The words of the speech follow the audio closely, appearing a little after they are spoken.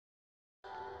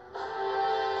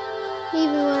Hey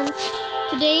everyone,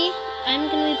 today I'm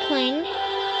going to be playing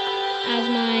as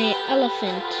my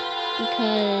elephant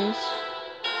because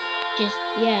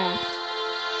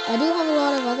I do have a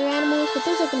lot of other animals, but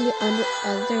those are going to be under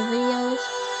other videos.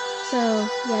 So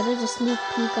yeah, there's a sneak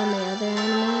peek on my other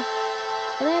animal.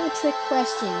 But I have a trick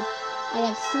question.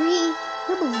 I have 3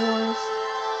 herbivores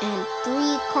and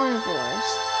 3 carnivores.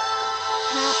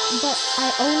 But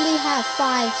I only have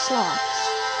 5 sloths.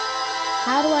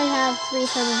 How do I have 3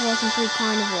 herbivores and 3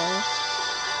 carnivores?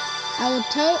 I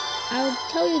will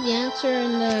tell you the answer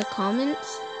in the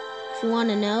comments if you want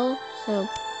to know. So,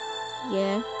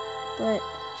 yeah. But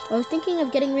I was thinking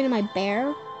of getting rid of my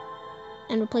bear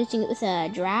and replacing it with a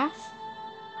giraffe.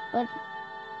 But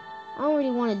I don't really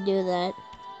want to do that.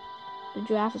 The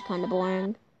giraffe is kind of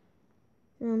boring.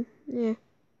 Yeah.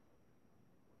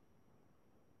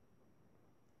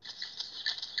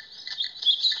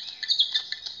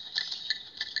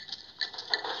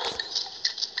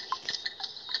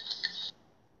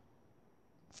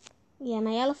 Yeah,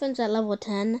 my elephant's at level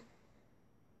 10.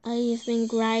 I've been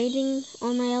grinding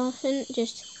on my elephant,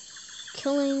 just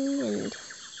killing and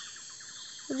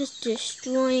just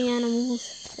destroying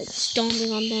animals, like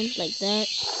stomping on them like that.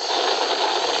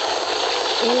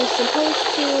 It was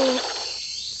supposed to,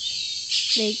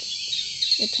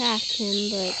 attack him,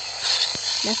 but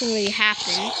nothing really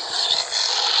happened.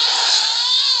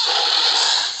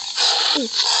 Ooh.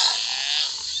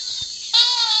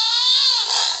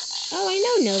 Oh, I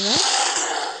know Nova.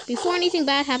 Before anything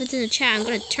bad happens in the chat, I'm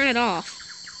gonna turn it off.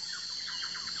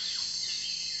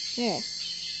 There.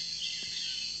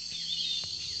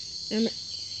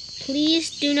 Please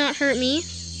do not hurt me.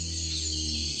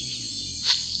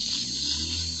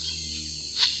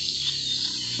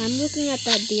 I'm looking at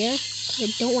that deer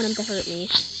because I don't want him to hurt me.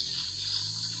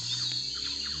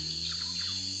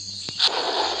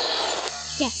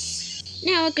 Yes.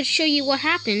 Now I could show you what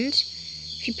happens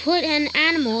if you put a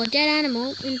dead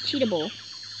animal, in cheetah bowl.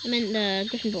 I meant the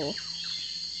griffin bowl.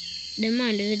 Never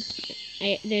mind, there's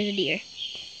a deer.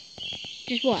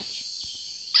 Just watch.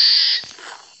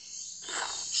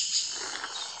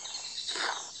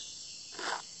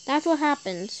 That's what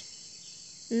happens.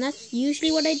 And that's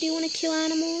usually what I do when I kill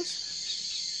animals.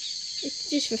 It's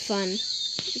just for fun.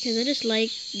 Because I just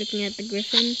like looking at the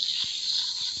griffin.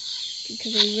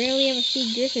 Because I rarely ever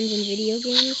see griffins in video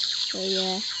games. So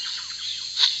yeah.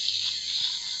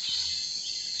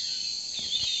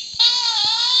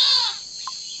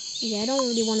 Yeah, I don't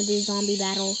really want to do zombie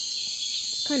battle.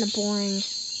 It's kind of boring.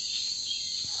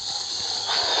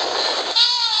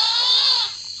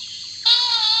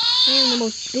 I am the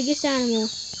most biggest animal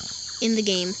in the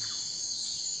game.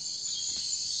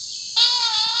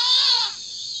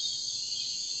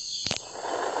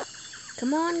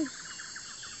 Come on.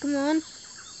 Come on.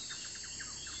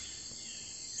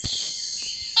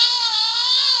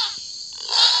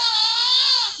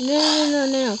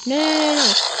 No.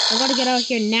 I gotta get out of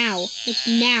here now. Like,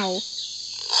 now.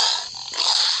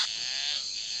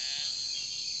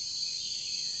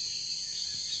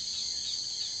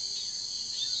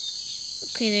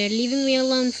 Okay, they're leaving me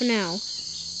alone for now.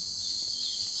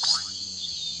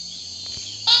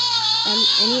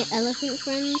 Any elephant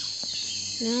friends?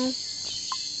 No?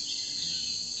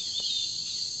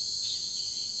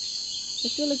 I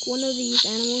feel like one of these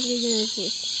animals is gonna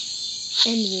just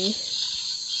end me.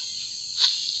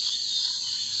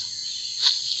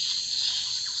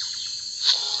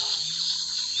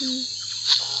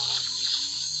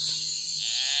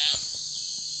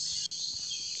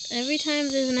 Every time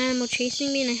there's an animal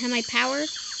chasing me and I have my power,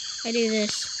 I do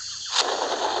this.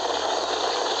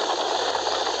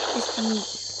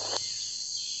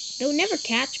 They'll never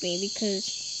catch me because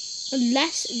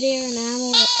unless they're an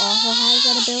animal that also has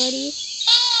that ability,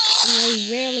 and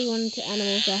I rarely run into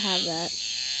animals that have that.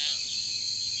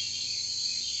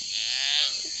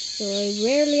 So I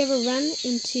rarely ever run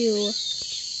into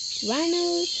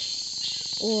rhinos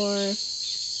or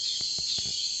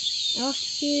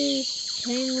ostriches,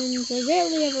 penguins. I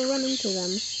rarely ever run into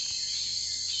them.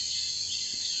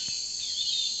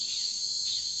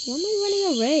 Why am I running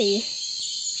away?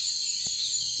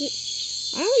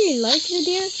 I don't really like the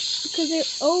deer because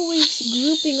they're always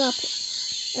grouping up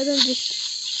and then just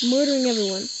murdering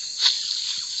everyone.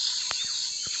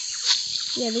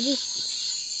 Yeah, I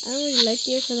don't really like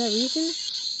deer for that reason.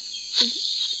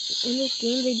 In this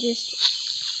game, they just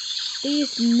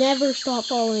never stop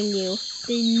following you.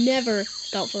 They never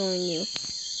stop following you.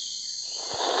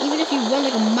 Even if you run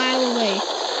like a mile away.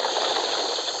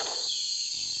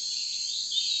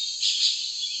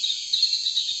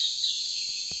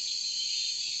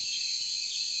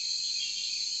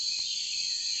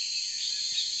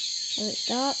 Does it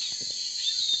stop?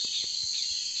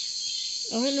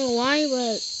 I don't know why,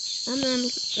 but I'm on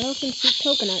elephants eat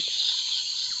coconuts.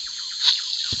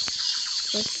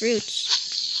 Like fruits.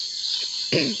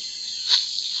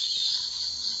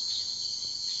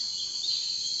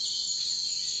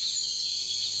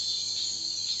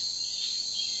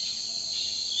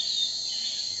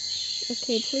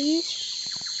 Okay, please.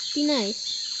 Be nice.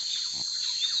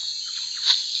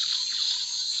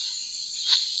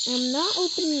 I'm not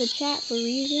opening the chat for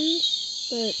reasons,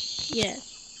 but yeah.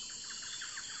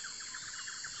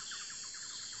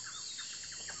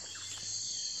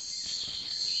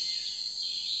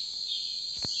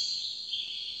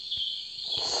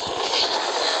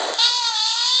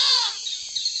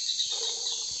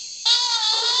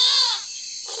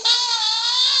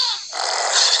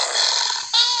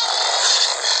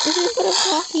 This is what I'm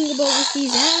talking about with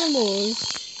these animals.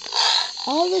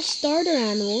 All the starter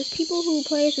animals, people who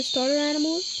play as the starter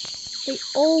animals, they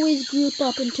always group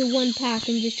up into one pack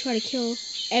and just try to kill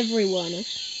everyone.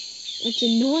 It's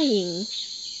annoying.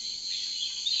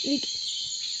 Like,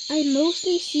 I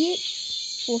mostly see it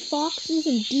for foxes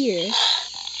and deer.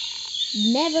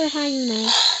 Never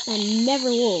hyenas and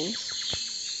never wolves.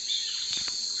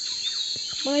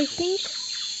 But I think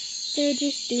they're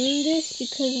just doing this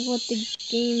because of what the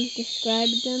game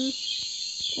described them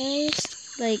as.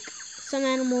 Like, some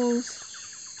animals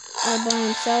are by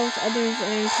themselves, others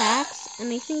are in packs,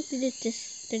 and I think they're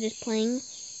just playing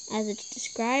as it's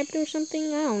described or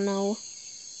something. I don't know.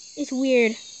 It's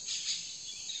weird.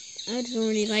 I just don't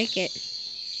really like it.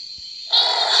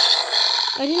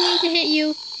 I didn't mean to hit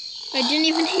you. I didn't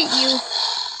even hit you.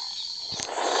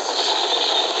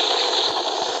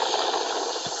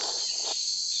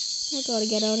 I gotta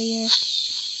get out of here.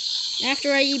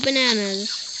 After I eat bananas.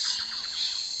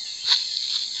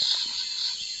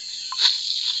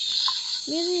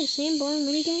 Really? The same boring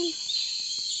minigame?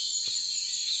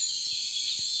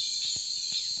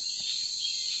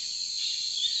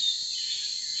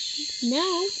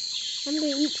 Now, I'm gonna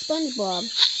eat SpongeBob.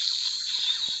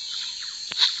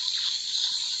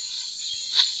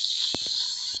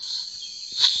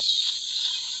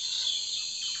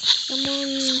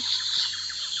 Someone...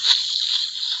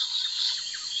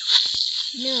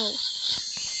 No.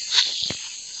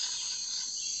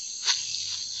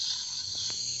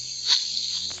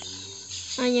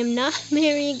 I am not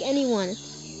marrying anyone.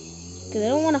 Because I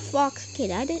don't want a fox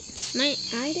kid. I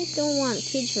just don't want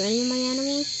kids for any of my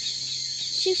animals.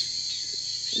 It's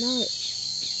just... No.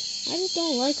 I just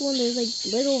don't like when there's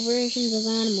like little versions of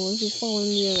animals just following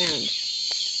me around.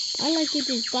 I like it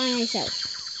just by myself.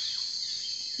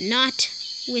 Not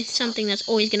with something that's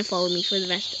always going to follow me for the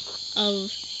rest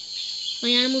of my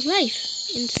animal's life.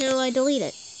 Until I delete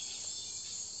it.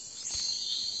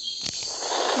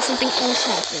 Or something else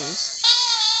happens.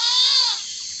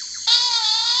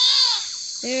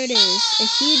 There it is. A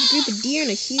huge group of deer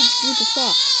and a huge group of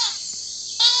fox.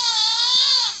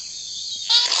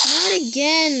 Not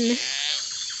again.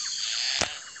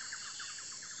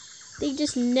 They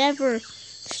just never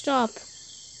stop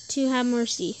to have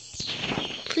mercy.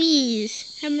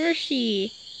 Please, have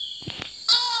mercy.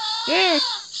 Yeah.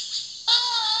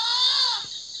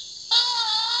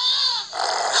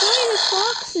 Why are the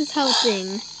foxes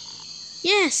helping?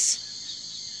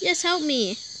 Yes. Yes, help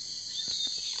me.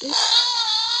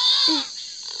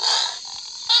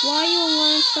 Why are you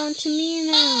launched onto me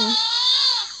now?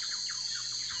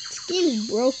 This game is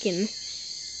broken.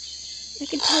 I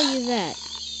can tell you that.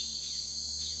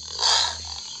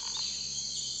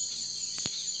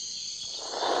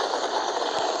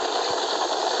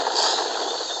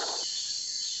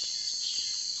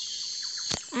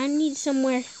 I need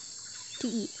somewhere to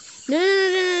eat. No.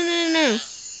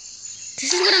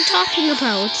 This is what I'm talking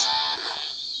about.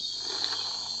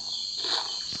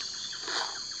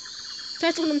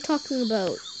 That's what I'm talking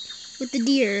about. With the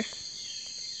deer.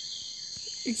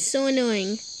 It's so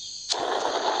annoying.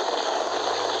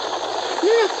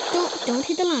 No, don't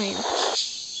hit the lion.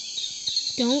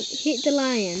 Don't hit the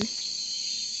lion.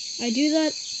 I do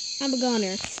that, I'm a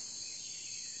goner.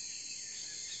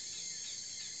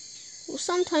 Well,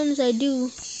 sometimes I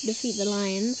do defeat the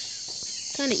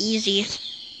lions. Kinda easy.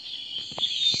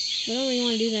 But I don't really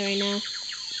want to do that right now.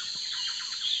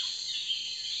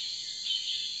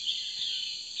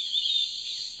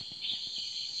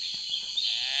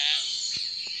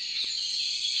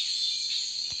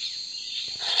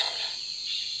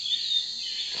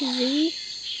 Kazooie.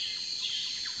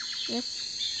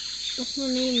 That's no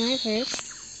name I've heard.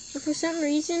 But for some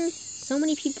reason, so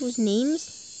many people's names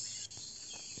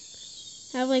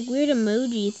have like weird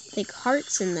emojis, like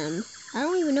hearts in them. I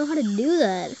don't even know how to do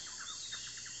that.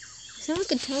 If someone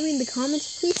could tell me in the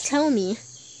comments, please tell me.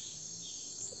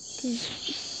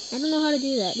 I don't know how to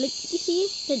do that. Like, you see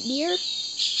the deer?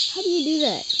 How do you do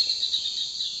that?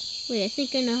 Wait, I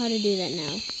think I know how to do that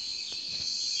now.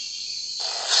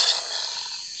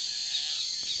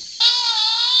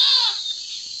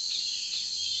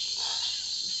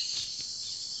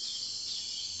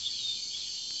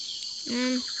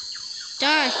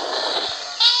 Die.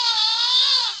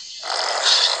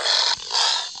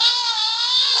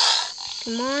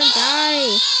 Come on,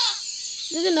 die.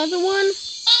 There's another one.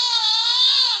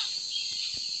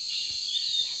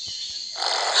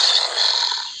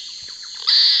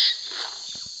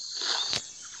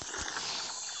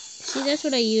 See, that's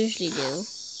what I usually do.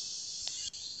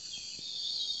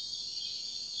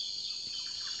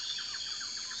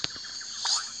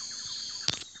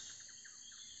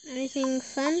 Anything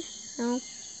fun? No.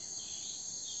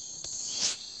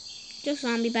 Just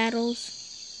zombie battles.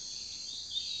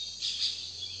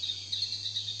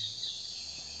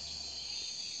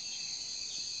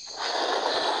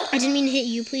 I didn't mean to hit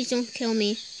you. Please don't kill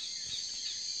me.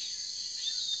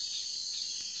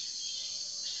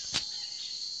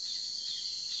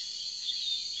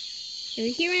 If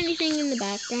you hear anything in the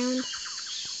background,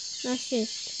 that's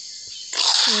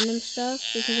just random stuff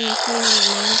because I'm playing in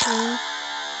the mansion.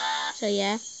 So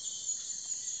yeah.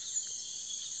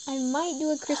 I might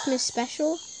do a Christmas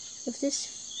special if this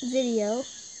video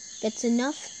gets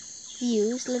enough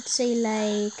views. Let's say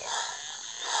like,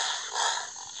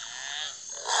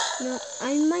 you know,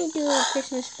 I might do a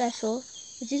Christmas special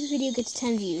if this video gets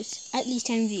 10 views. At least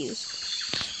 10 views.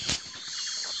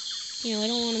 You know, I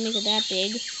don't want to make it that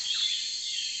big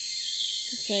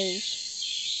because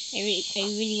I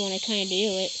really want to kind of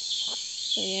do it.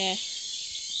 So yeah.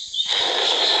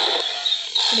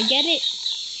 Did I get it?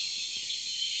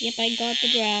 Yep, I got the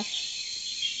giraffe.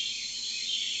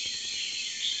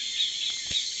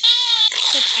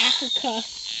 It's like Africa.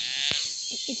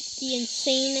 It's the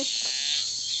insane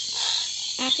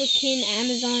African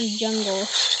Amazon jungle.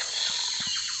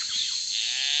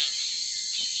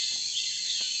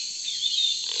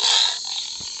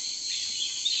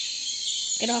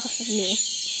 Get off of me.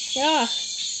 Get off.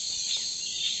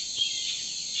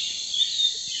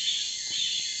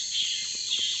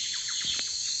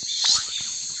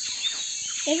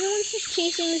 Everyone's just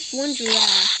chasing this one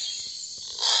giraffe.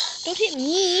 Don't hit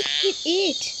me, hit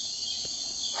it.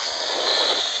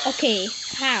 Okay,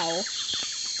 how?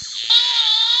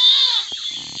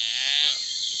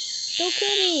 Don't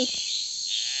kill me.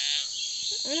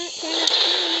 I'm not trying to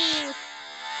kill you.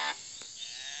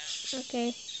 Okay.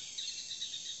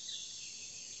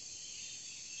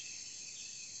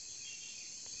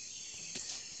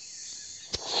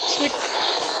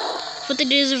 That's what they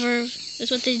deserve.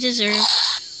 That's what they deserve.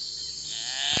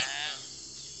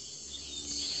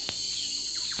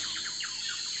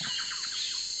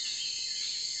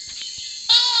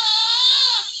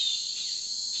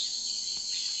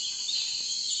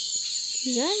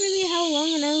 Is that really how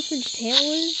long an elephant's tail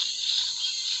is?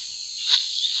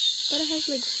 But it has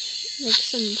like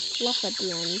some fluff at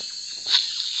the end.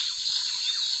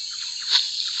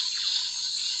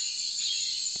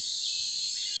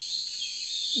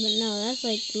 But no, that's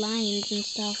like lines and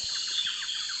stuff.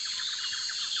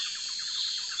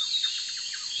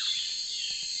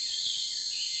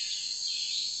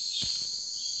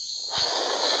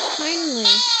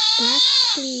 Finally,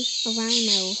 actually a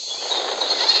rhino.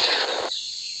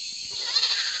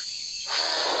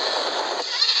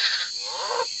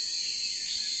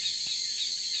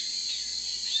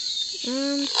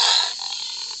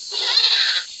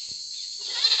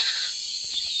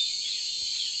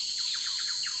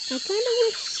 I kind of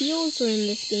wish seals were in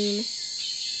this game.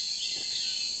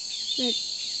 Like,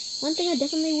 one thing I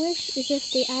definitely wish is if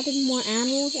they added more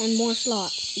animals and more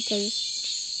slots, because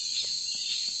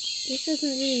this doesn't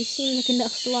really seem like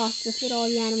enough slots to fit all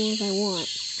the animals I want.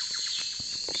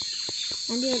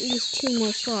 I need at least 2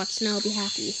 more slots and I'll be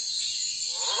happy.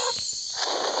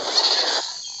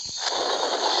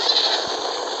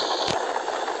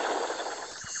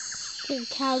 There's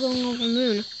a cow going over the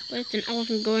moon, but it's an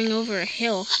elephant going over a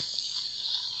hill.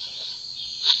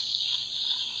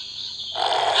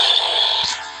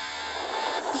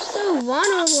 I'm so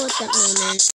vulnerable at that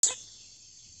moment.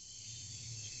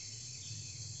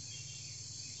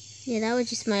 Yeah, that was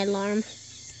just my alarm.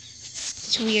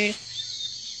 It's weird.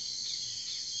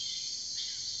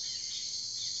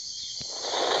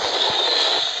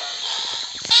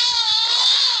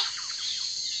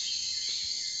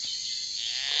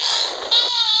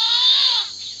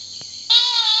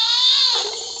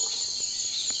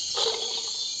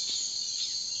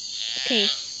 Okay,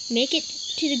 make it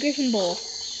to the Griffin Bowl.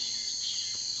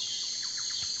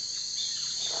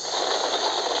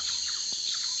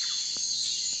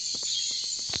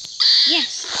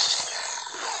 Yes!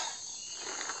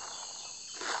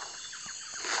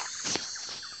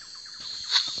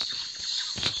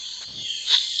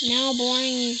 Now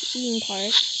boring eating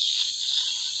part.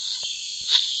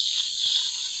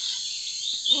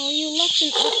 Oh, you left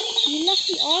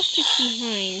the ostrich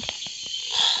behind.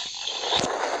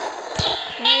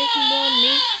 There's more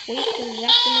waste of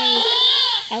left in my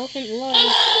elephant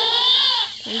life.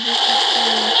 I'm just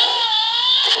tigers.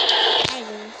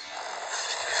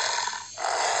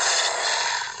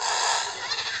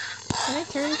 Can I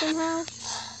turn somehow?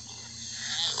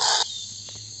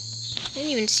 I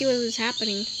didn't even see what was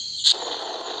happening. Please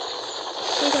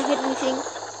don't hit anything.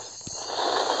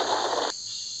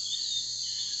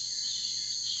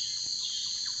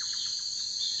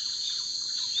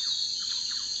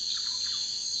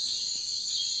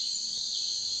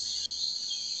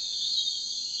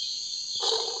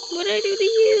 What did I do to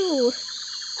you?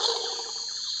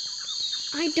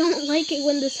 I don't like it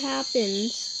when this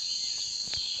happens.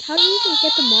 How do you even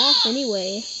get them off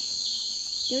anyway?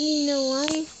 You don't even know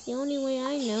why? The only way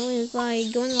I know is by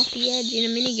going off the edge in a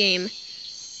minigame.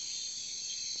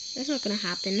 That's not gonna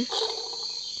happen.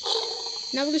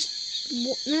 Now there was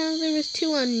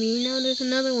two on me. Now there's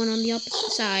another one on the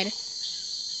opposite side.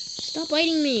 Stop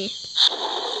biting me.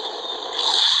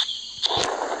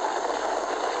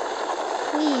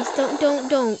 Please, don't.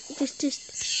 Just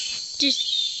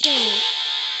don't.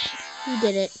 You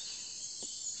did it.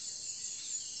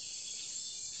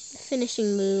 The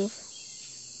finishing move.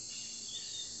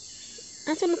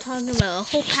 That's what I'm talking about. A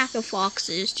whole pack of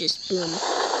foxes, just boom.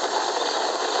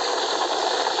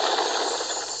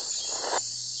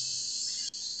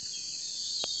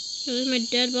 Where's my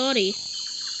dead body?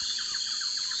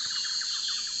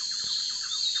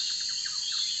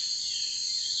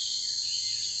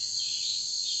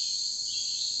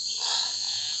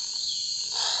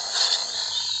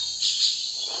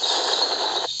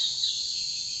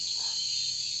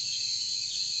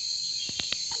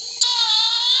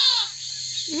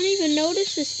 I don't even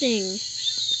notice this thing.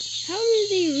 How did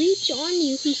they reach on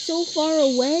you from so far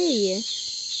away?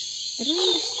 I don't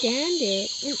understand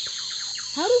it. And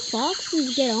how do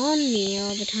foxes get on me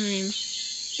all the time?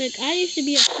 Like, I used to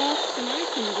be a fox and I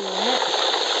couldn't do that.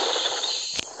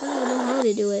 I don't know how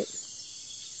to do it.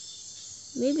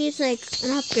 Maybe it's like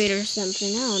an upgrade or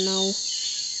something. I don't know.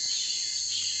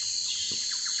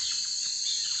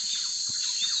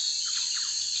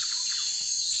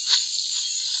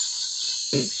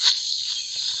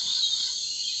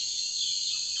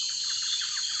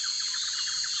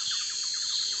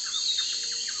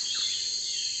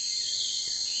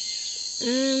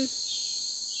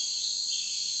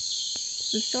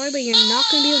 I'm sorry, but you're not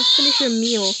going to be able to finish your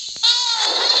meal.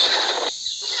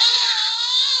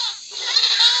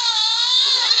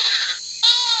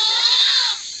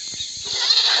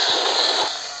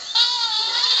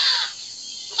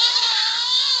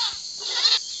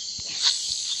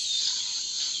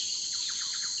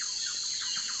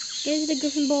 Get into the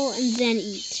griffin bowl and then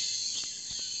eat.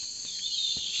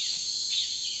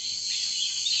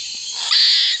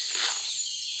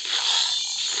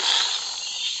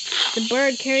 The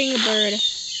bird carrying a bird.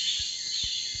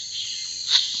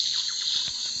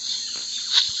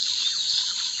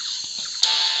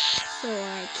 So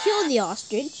I kill the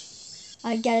ostrich.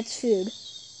 I get its food.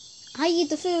 I eat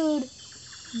the food.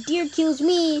 Deer kills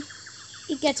me.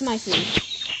 It gets my food.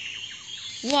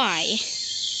 Why?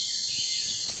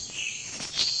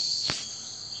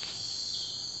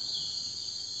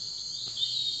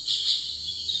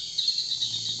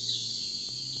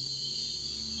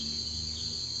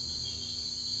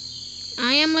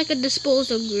 I am like a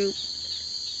disposal group.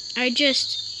 I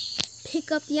just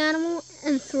pick up the animal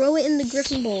and throw it in the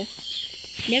griffin bowl,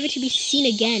 never to be seen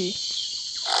again.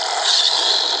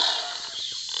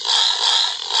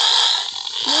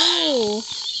 No,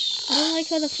 I don't like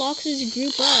how the foxes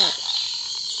group up.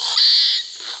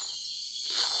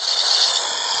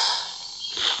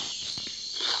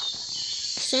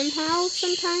 Sometimes,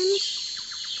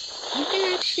 you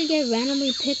can actually get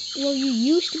randomly picked. Well, you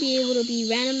used to be able to be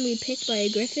randomly picked by a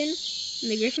griffin in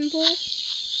the griffin bowl.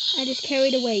 I just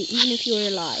carried away, even if you were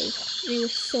alive. And it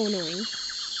was so annoying.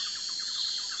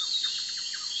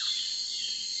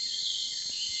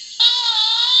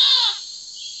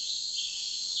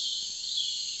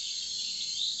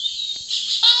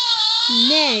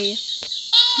 Nay.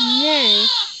 Nay.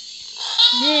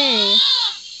 Nay.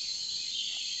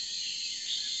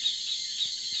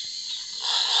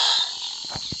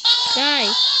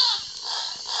 Die.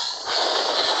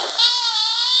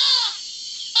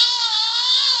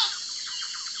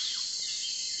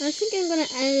 I think I'm gonna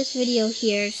end this video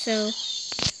here, so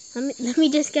Let me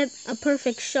just get a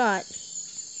perfect shot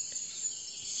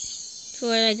for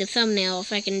like a thumbnail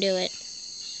if I can do it.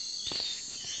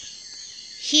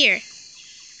 Here.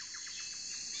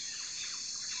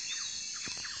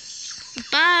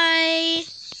 Bye.